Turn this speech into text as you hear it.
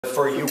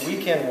For you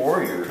weekend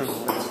warriors,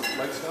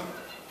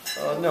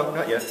 no,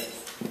 not yet.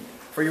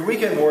 For your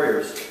weekend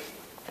warriors,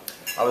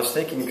 I was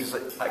thinking, because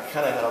I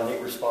kind of had a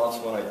neat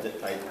response when I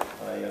did.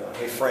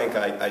 Hey Frank,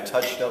 I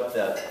touched up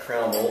that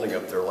crown molding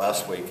up there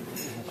last week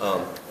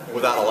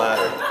without a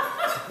ladder.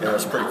 You know,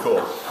 it's pretty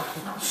cool.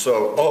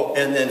 So, oh,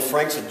 and then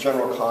Frank's a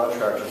general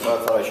contractor, so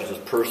I thought I should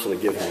just personally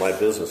give him my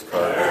business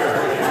card.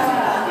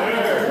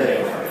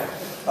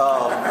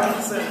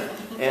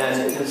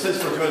 And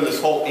since we're doing this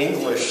whole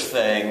English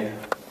thing,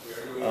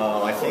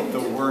 I think the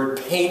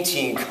word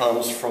painting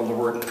comes from the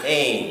word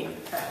pain,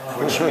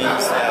 which means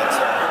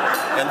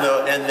that, and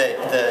the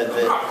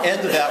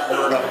end of that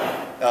word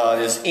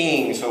is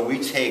ing, so we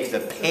take the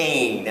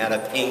pain out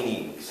of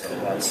painting. So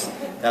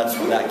that's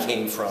where that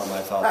came from.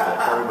 I thought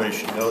that everybody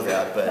should know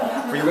that.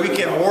 But for your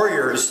weekend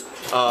warriors,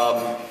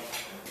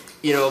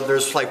 you know,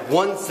 there's like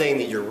one thing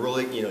that you're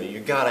really,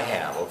 you gotta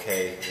have,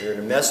 okay?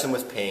 You're messing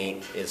with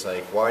paint. It's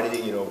like, why do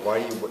you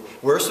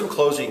wear some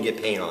clothes you can get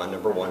paint on,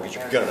 number one, because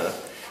you're gonna.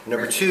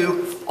 Number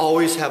two,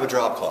 always have a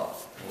drop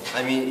cloth.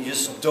 I mean, you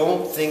just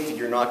don't think that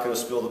you're not going to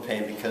spill the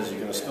paint because you're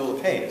going to spill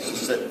the paint.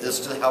 This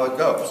is how it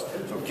goes.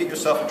 So get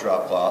yourself a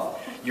drop cloth.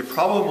 You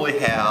probably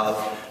have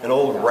an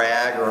old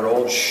rag or an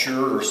old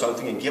shirt or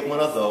something, and get one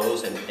of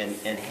those and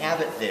have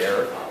it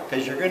there,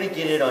 because you're going to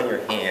get it on your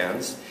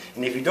hands.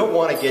 And if you don't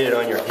want to get it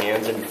on your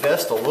hands,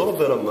 invest a little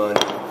bit of money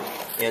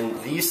in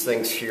these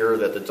things here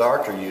that the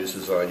doctor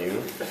uses on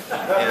you,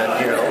 and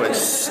and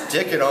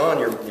stick it on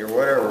your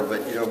whatever.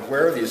 But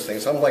wear these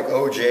things. I'm like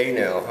OJ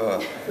now,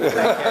 huh?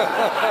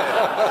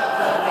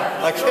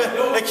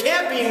 It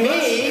can't be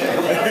me.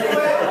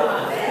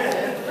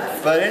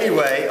 But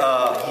anyway,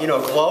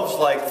 gloves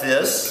like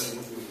this,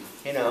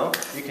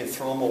 you can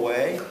throw them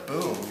away.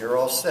 Boom, you're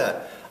all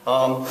set.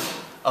 A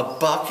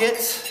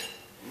bucket.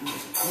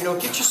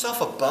 Get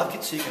yourself a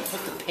bucket so you can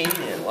put the paint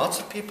in. Lots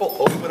of people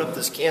open up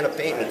this can of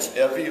paint and it's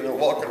heavy and they're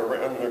walking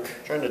around and they're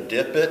trying to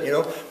dip it,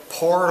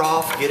 Pour it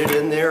off, get it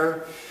in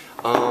there.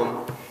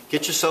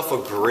 Get yourself a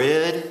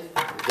grid.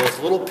 Those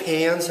little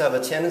pans have a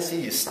tendency,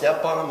 you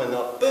step on them and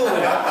boom,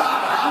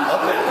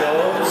 up it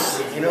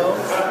goes,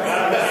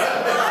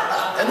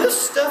 And this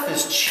stuff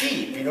is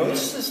cheap,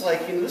 This is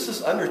like, this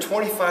is under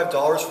 $25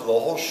 for the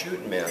whole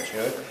shooting match,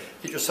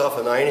 Get yourself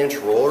a 9-inch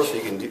roller so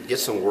you can get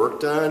some work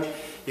done.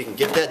 You can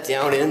get that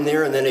down in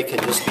there and then it can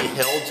just be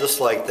held just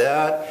like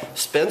that.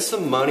 Spend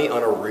some money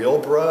on a real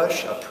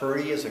brush. A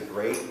Purdy is a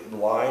great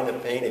line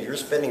of paint. If you're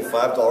spending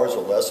 $5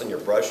 or less on your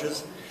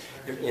brushes,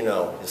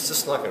 it's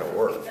just not going to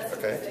work,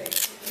 okay?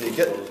 So you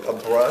get a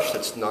brush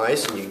that's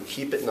nice and you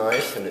keep it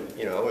nice and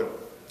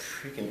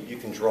you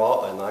can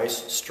draw a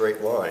nice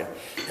straight line.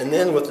 And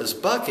then with this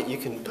bucket you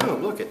can,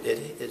 boom, look,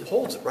 it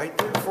holds it right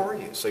there for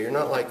you. So you're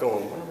not like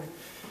going,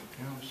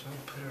 so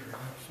put it around.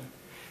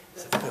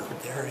 So, boom,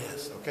 there it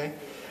is, okay?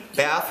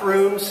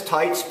 Bathrooms,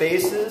 tight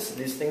spaces,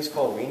 these things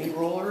called weenie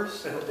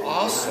rollers.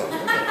 Awesome.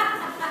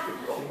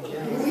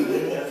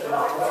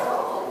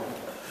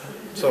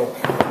 So,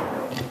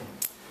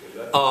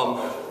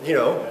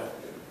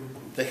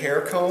 the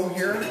hair comb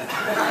here.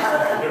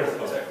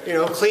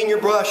 Clean your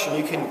brush and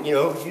you can,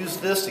 use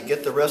this to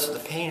get the rest of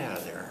the paint out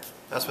of there.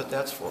 That's what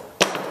that's for.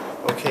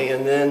 Okay,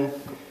 and then,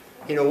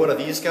 one of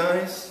these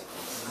guys.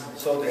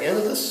 So at the end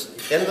of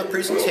the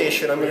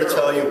presentation, I'm going to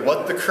tell you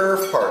what the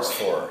curve part's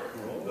for.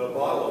 The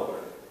bottle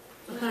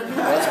opener.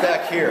 That's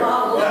back here.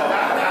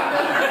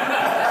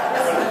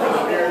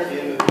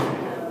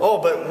 Oh,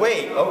 but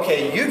wait.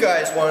 Okay, you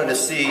guys wanted to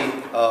see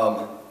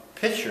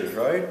pictures,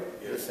 right?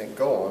 This thing,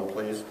 go on,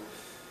 please.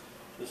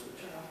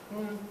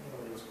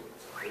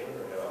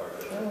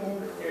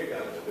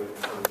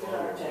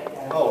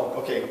 Oh,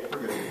 okay, we're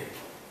good.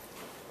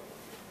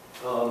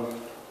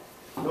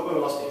 Nobody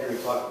wants to hear me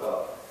talk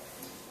about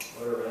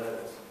whatever that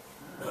is.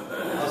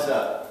 How's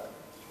that?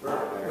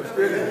 It's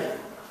good.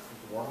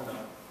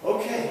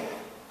 Okay.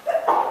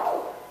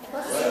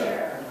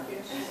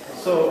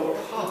 So,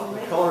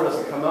 the color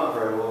doesn't come out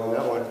very well on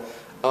that one.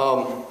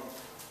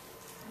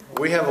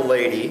 We have a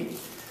lady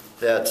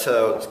that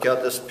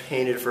got this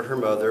painted for her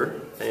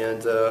mother,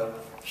 and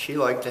she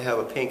liked to have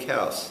a pink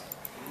house.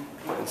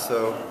 And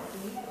so,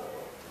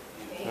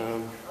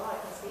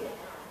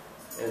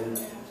 and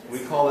we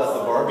call that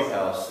the Barbie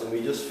house, and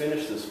we just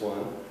finished this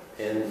one.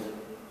 And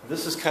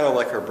this is kind of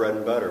like our bread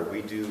and butter.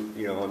 We do,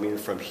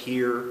 from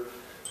here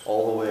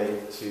all the way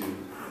to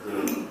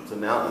the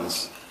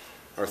mountains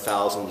are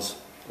thousands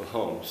of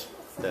homes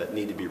that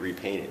need to be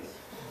repainted.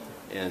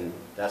 And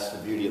that's the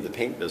beauty of the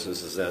paint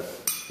business, is that,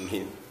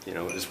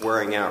 it's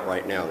wearing out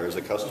right now. There's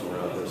a customer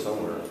out there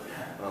somewhere.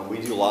 We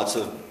do lots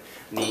of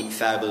neat,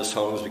 fabulous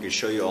homes. We could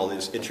show you all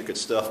this intricate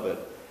stuff,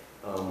 but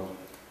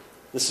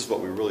this is what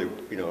we really,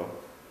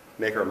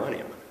 make our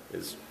money on,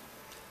 is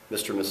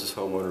Mr. and Mrs.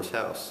 Homeowner's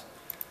house.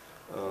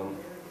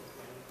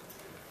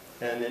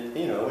 And it,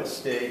 it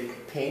stayed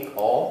pink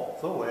all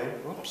the way.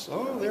 Oops.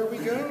 Oh, there we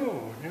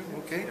go. Yeah,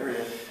 okay.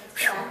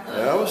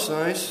 That was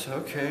nice.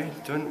 Okay.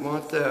 Didn't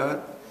want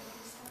that.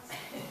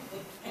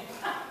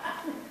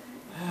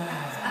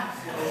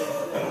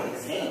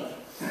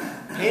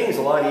 painting's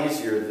a lot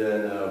easier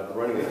than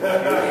running a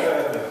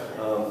computer.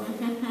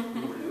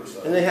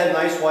 And they had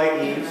nice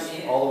white eaves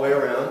all the way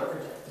around.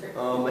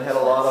 They had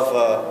a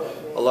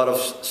lot of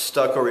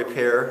stucco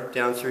repair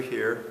down through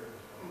here.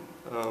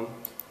 You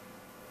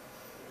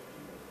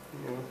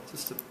know,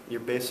 just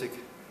your basic.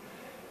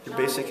 John,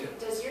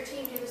 does your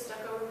team do the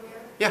stucco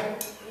repair? Yeah.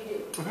 You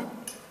do?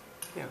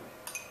 Mm-hmm. Yeah.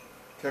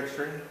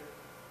 Texturing?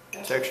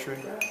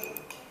 Texturing.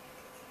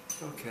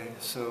 Okay,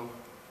 so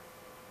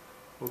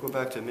we'll go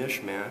back to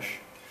Mishmash.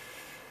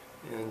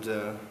 And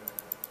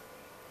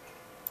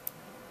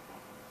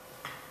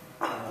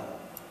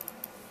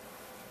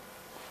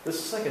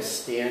this is like a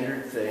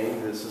standard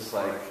thing. This is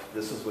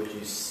what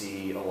you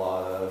see a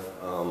lot of.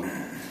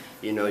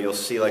 You know, you'll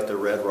see like the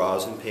red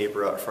rosin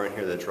paper out front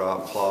here, the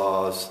drop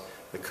cloths,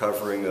 the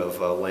covering of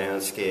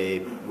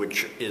landscape,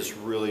 which is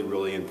really,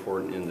 really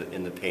important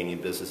in the painting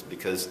business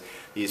because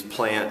these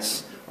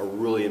plants are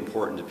really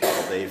important to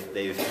people.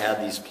 They've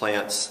had these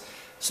plants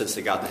since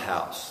they got the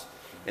house.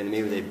 And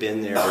maybe they've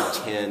been there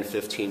for 10,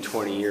 15,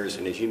 20 years,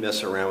 and if you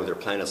mess around with their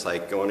plant, it's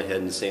like going ahead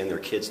and saying their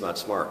kid's not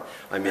smart.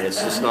 I mean,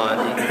 it's just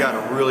not, you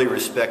got to really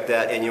respect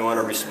that, and you want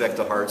to respect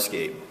the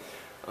hardscape.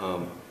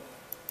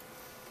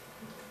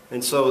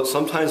 And so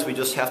sometimes we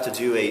just have to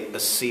do a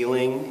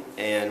ceiling,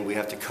 and we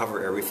have to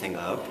cover everything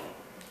up,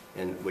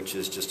 which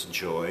is just a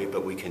joy,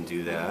 but we can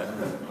do that.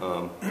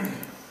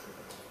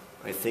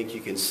 I think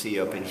you can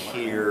see up in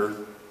here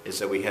is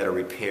that we had a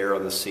repair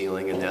on the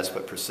ceiling, and that's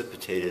what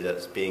precipitated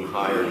us being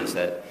hired, is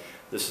that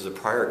this is a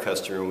prior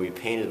customer, and we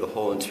painted the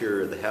whole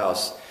interior of the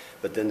house,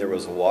 but then there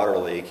was a water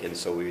leak, and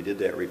so we did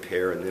that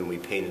repair, and then we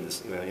painted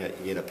this,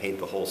 you know, paint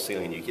the whole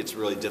ceiling. It's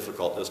really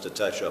difficult just to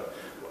touch up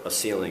a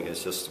ceiling.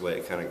 It's just the way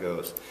it kind of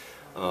goes.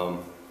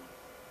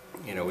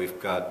 You know, we've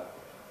got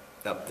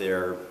up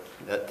there,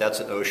 that's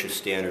an OSHA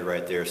standard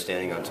right there,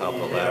 standing on top of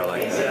the ladder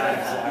like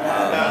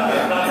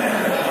that.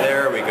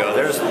 There we go.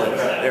 There's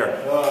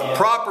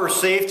proper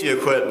safety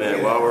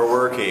equipment while we're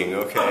working.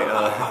 Okay.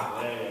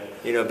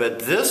 You know, but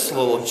this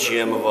little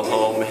gem of a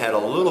home had a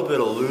little bit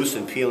of loose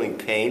and peeling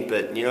paint,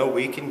 but you know,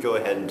 we can go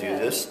ahead and do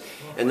this.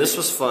 And this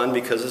was fun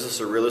because this is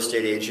a real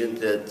estate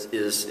agent that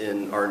is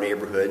in our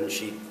neighborhood, and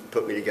she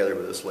put me together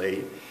with this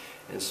lady.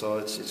 And so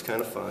it's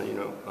kind of fun, you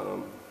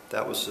know.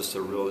 That was just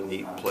a really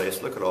neat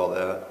place. Look at all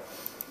that.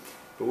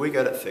 But we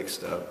got it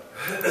fixed up.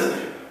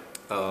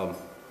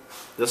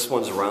 This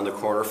one's around the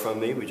corner from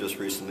me. We just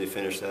recently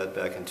finished that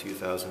back in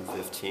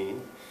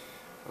 2015.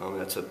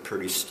 That's a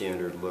pretty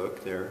standard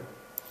look there.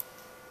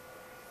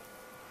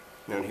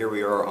 And here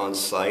we are on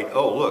site.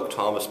 Oh, look,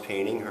 Thomas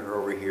painting her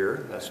over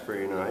here. That's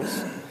pretty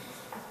nice.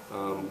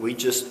 We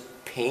just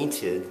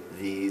painted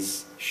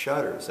these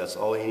shutters. That's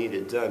all you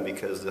needed done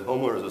because the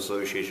Homeowners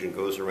Association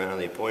goes around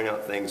and they point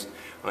out things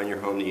on your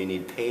home that you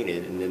need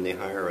painted, and then they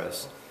hire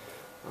us.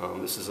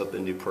 This is up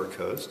in Newport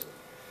Coast.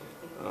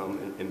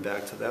 And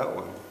back to that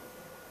one.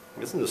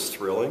 Isn't this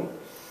thrilling?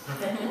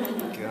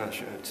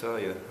 Gosh, I tell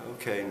you.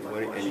 Okay,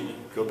 and you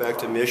go back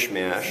to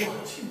Mishmash,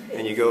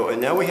 and you go,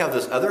 and now we have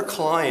this other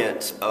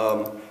client,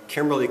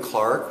 Kimberly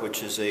Clark,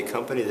 which is a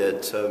company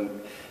that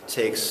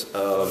takes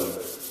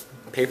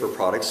paper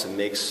products and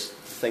makes the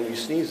thing you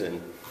sneeze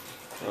in.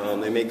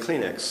 They make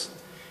Kleenex.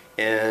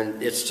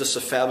 And it's just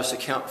a fabulous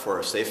account for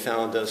us. They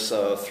found us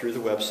through the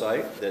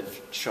website that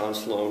Sean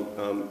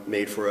Sloan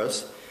made for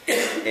us.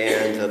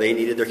 And they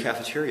needed their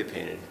cafeteria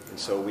painted. And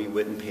so we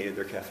went and painted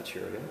their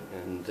cafeteria.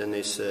 And then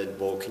they said,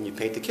 well, can you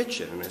paint the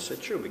kitchen? And I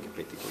said, sure, we can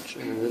paint the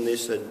kitchen. And then they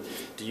said,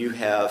 do you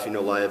have, you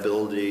know,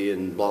 liability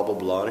and blah, blah,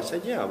 blah? And I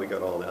said, yeah, we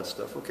got all that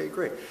stuff. Okay,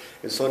 great.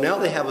 And so now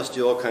they have us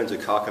do all kinds of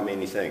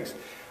cockamamie things.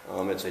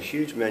 It's a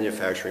huge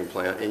manufacturing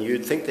plant, and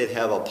you'd think they'd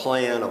have a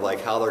plan of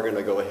like how they're going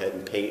to go ahead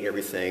and paint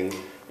everything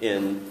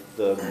in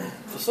the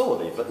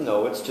facility, but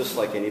no, it's just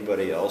like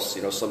anybody else.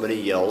 You know, somebody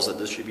yells that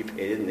this should be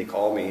painted, and they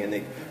call me, and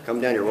they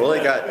come down here. Well,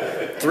 they got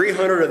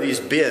 300 of these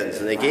bins,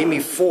 and they gave me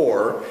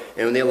 4,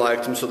 and they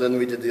liked them, so then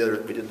we did the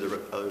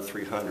other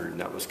 300, and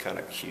that was kind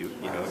of cute.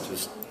 You know,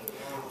 just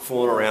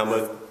fooling around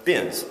with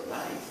bins.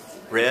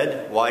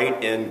 Red,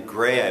 white, and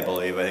gray, I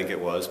believe, I think it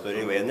was. But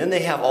anyway, and then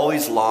they have all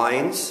these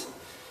lines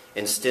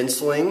and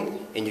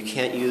stenciling, and you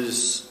can't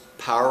use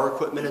power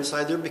equipment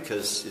inside there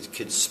because it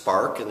could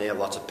spark, and they have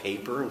lots of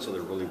paper, and so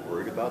they're really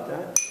worried about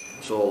that.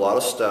 So a lot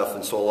of stuff,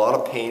 and so a lot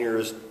of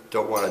painters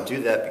don't want to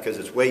do that because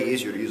it's way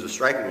easier to use a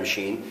striping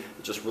machine.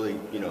 It just really,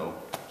 you know,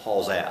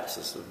 hauls ass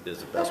is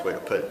the best way to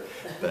put it.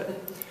 But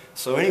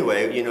so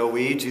anyway, you know,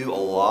 we do a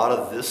lot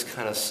of this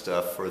kind of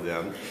stuff for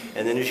them.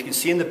 And then as you can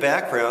see in the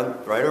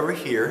background, right over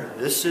here,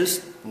 this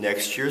is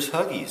next year's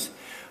Huggies.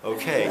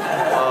 Okay.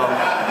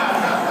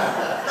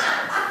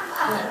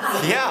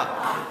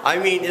 Yeah, I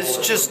mean, it's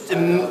just,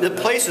 the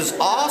place is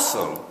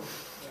awesome.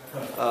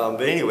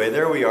 But anyway,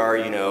 there we are,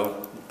 you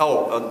know.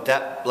 Oh,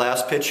 that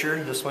last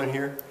picture, this one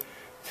here,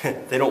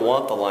 they don't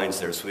want the lines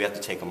there, so we have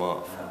to take them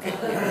off.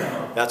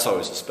 That's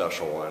always a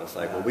special one. It's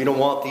like, well, we don't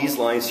want these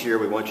lines here,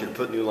 we want you to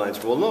put new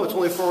lines. Well, no, it's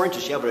only 4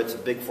 inches. Yeah, but it's a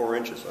big 4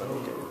 inches.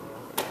 Okay.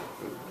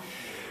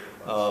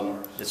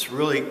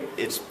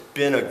 It's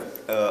been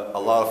a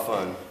lot of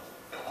fun.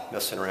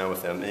 messing around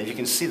with them. And you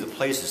can see the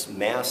place is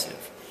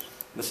massive.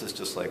 This is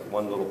just like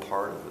one little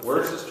part of it.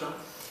 Where is this, John?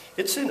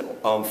 It's in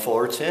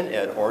Fullerton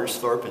at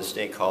Orangethorpe and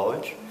State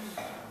College.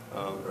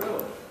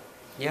 Really?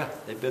 Yeah,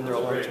 they've been there a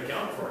long Great time.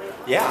 account for you.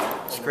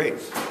 Yeah, it's great.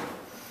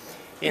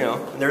 You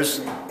know, and there's,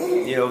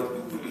 you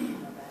know,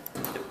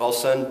 all of a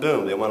sudden,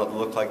 boom, they want it to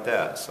look like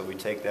that. So we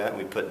take that and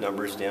we put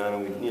numbers down,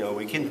 and we, you know,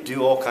 we can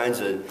do all kinds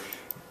of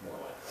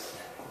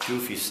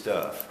goofy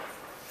stuff.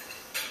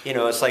 You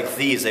know, it's like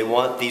these. They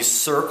want these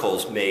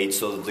circles made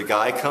so that the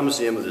guy comes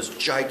in with this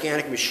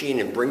gigantic machine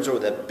and brings over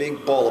that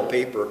big ball of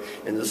paper,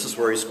 and this is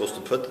where he's supposed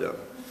to put them.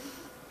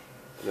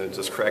 And it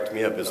just cracked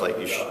me up. It's like,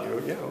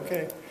 yeah,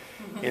 okay.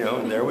 You know,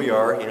 and there we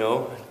are, you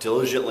know,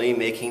 diligently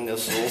making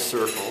those little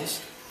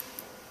circles.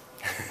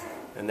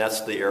 And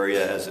that's the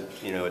area as it,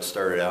 you know, it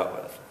started out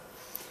with.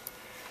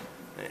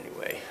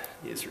 Anyway,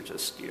 these are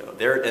just, you know,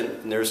 there,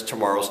 and there's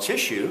tomorrow's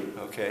tissue.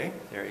 Okay,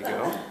 there you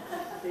go.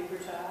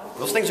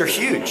 Those things are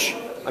huge.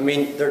 I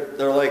mean,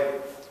 they're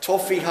like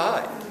 12 feet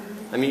high.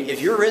 I mean,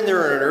 if you're in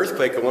there in an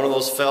earthquake and one of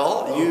those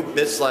fell,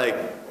 it's like,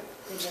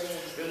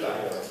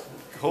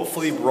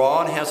 hopefully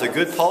Ron has a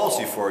good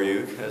policy for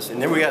you.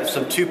 And then we got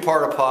some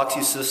 2-part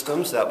epoxy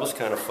systems. That was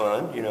kind of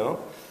fun, you know.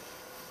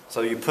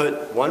 So you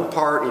put one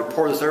part, and you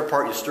pour this other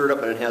part, you stir it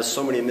up, and it has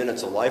so many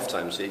minutes of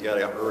lifetime. So you got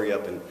to hurry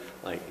up and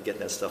like get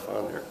that stuff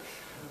on there.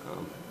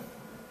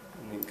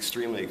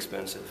 Extremely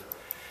expensive.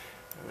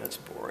 And that's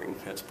boring.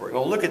 That's boring.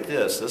 Oh, look at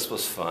this. This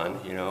was fun.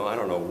 You know, I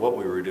don't know what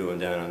we were doing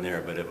down in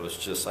there, but it was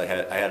just, I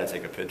had to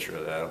take a picture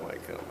of that. I'm like,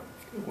 oh,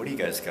 what do you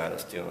guys got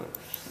us doing?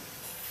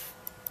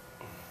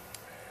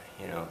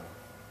 You know,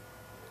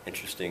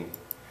 interesting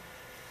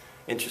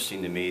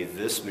to me.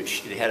 This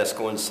they had us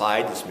go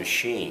inside this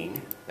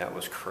machine. That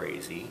was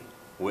crazy.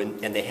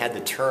 And they had to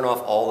turn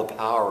off all the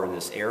power in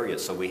this area,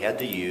 so we had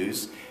to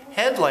use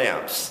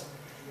headlamps.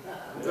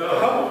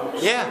 Oh.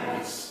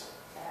 Yeah.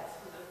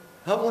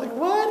 I'm like,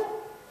 what?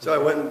 So I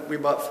went and we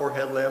bought 4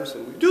 headlamps,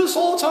 and we do this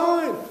all the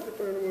time.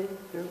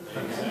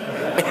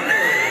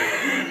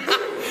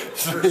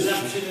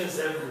 Perception is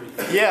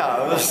everything.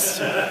 Yeah, it was,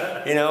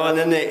 you know, and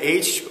then the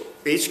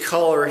H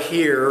color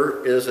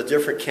here is a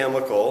different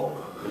chemical.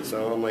 And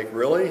so I'm like,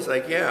 really? He's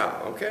like, yeah,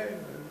 okay.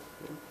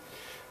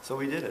 So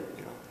we did it,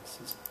 you know. It's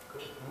just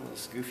one of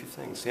those goofy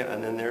things. Yeah,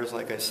 and then there's,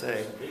 like I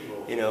say,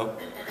 you know,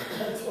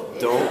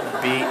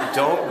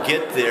 don't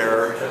get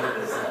there.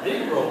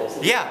 Big rolls.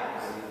 Yeah,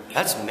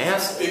 that's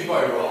massive. Big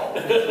white roll.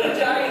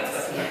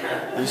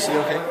 You see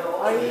okay?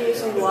 Are you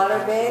using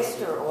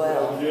water-based or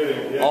oil?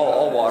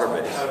 All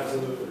water-based.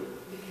 Absolutely.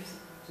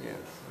 Yeah,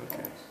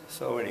 okay.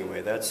 So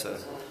anyway, that's a...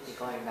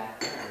 Going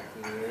back a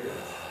few years.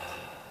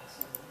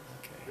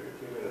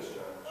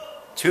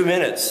 2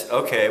 minutes.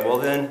 Okay, well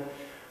then,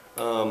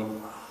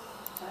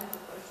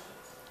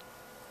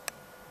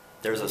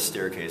 there's a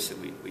staircase that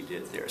we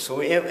did there.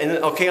 So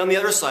okay, on the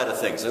other side of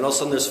things, and all of a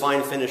sudden there's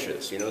fine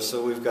finishes, you know.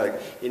 So we've got,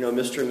 you know,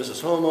 Mr. and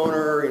Mrs.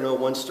 Homeowner, you know,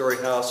 1-story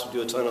house. We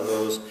do a ton of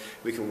those.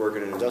 We can work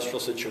in an industrial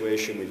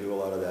situation. We do a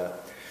lot of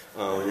that.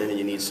 And then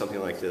you need something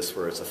like this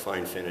where it's a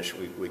fine finish.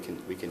 We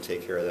can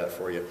take care of that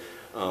for you.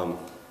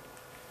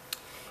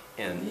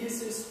 And Do you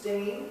use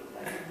stain?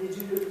 Did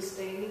you do the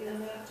staining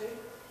in that too?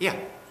 yeah.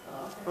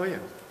 Oh, okay. Oh yeah,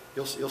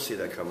 you'll see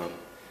that come up.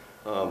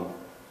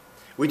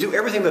 We do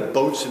everything but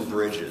boats and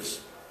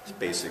bridges,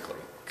 basically,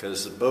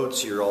 because the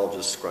boats you're all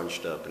just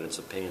scrunched up and it's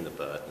a pain in the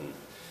butt,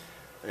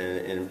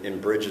 and in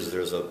bridges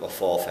there's a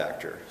fall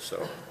factor,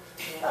 so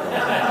we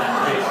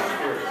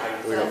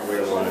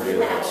don't want to do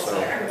that. So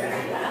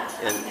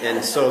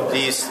and so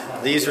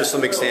these are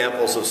some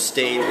examples of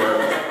stain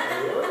work.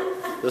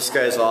 This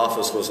guy's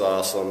office was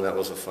awesome. That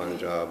was a fun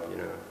job, you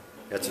know.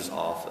 That's his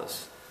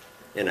office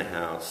in a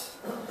house.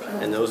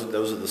 And those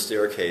are the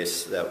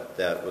staircase.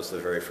 That was the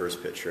very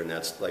first picture, and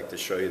that's like to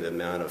show you the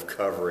amount of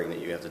covering that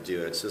you have to do.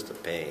 And it's just a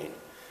pain.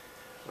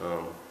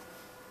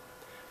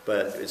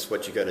 But it's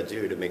what you got to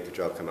do to make the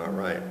job come out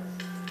right.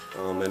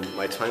 And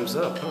my time's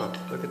up, huh?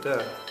 Look at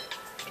that.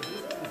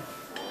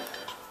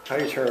 How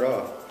do you turn it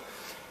off?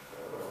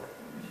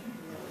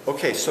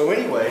 Okay, so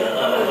anyway,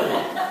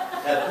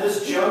 at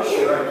this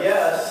juncture, I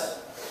guess,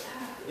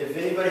 if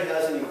anybody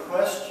has any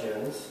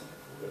questions.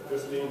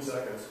 15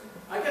 seconds.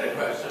 I got a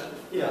question.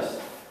 Yes.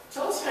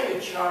 Tell us how you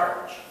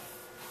charge.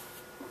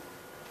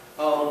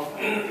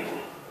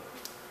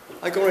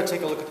 I go and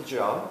take a look at the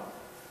job,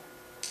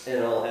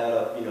 and I'll add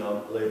up, you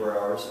know, labor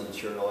hours and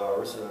material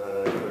hours, and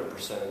I put a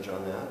percentage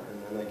on that,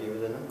 and then I give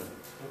it a number.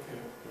 Okay.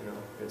 You know,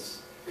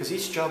 it's because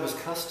each job is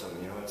custom.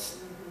 You know, it's.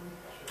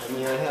 I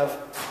mean, I have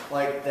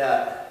like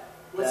that.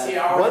 What's that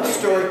the hour?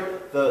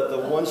 the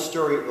one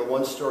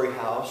story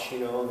house. You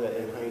know, that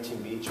in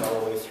Huntington Beach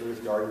all the way through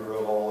the Garden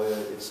Grove all the way.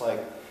 It's like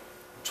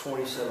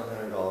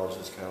 $2,700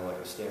 is kind of like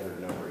a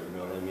standard number. You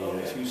know what I mean?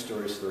 Okay. And 2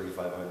 stories,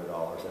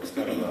 $3,500. That's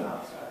kind of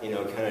a, you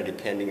know, kind of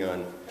depending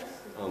on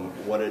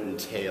what it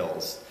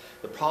entails.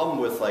 The problem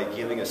with like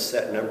giving a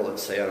set number,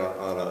 let's say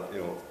on a you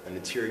know, an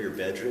interior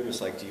bedroom,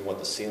 is like, do you want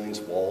the ceilings,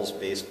 walls,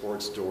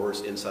 baseboards,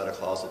 doors, inside a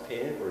closet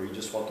painted, or you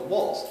just want the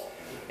walls?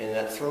 and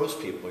that throws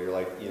people. You're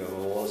like,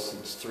 well, it's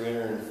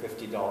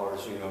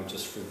 $350,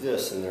 just for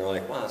this, and they're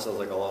like, wow, that sounds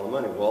like a lot of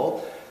money.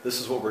 Well, this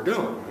is what we're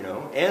doing,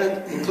 and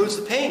it includes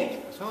the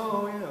paint. So,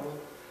 well,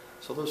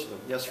 so those are them.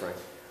 Yes, Frank.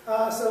 Do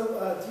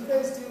you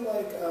guys do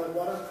like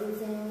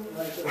waterproofing,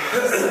 like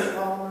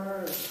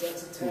polymer,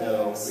 Densatex?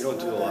 No, we don't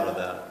do a lot of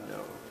that. No,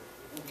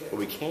 Okay. but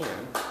we can.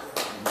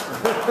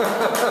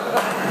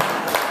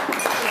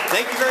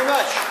 Thank you very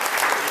much.